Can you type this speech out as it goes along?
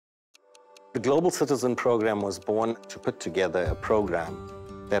The Global Citizen Program was born to put together a program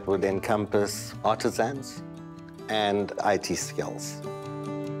that would encompass artisans and IT skills.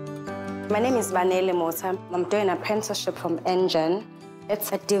 My name is Banele Motse. I'm doing an apprenticeship from Engen.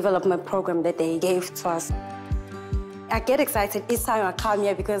 It's a development program that they gave to us. I get excited each time I come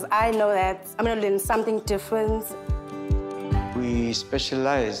here because I know that I'm going to learn something different. We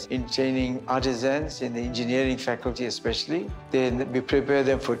specialize in training artisans in the engineering faculty especially. Then we prepare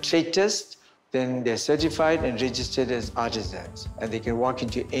them for trade tests. Then they're certified and registered as artisans. And they can walk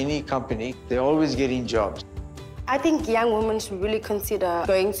into any company. They're always getting jobs. I think young women should really consider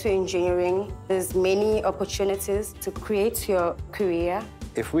going to engineering. There's many opportunities to create your career.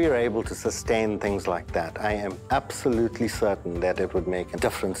 If we are able to sustain things like that, I am absolutely certain that it would make a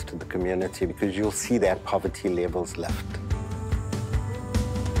difference to the community because you'll see that poverty levels lift.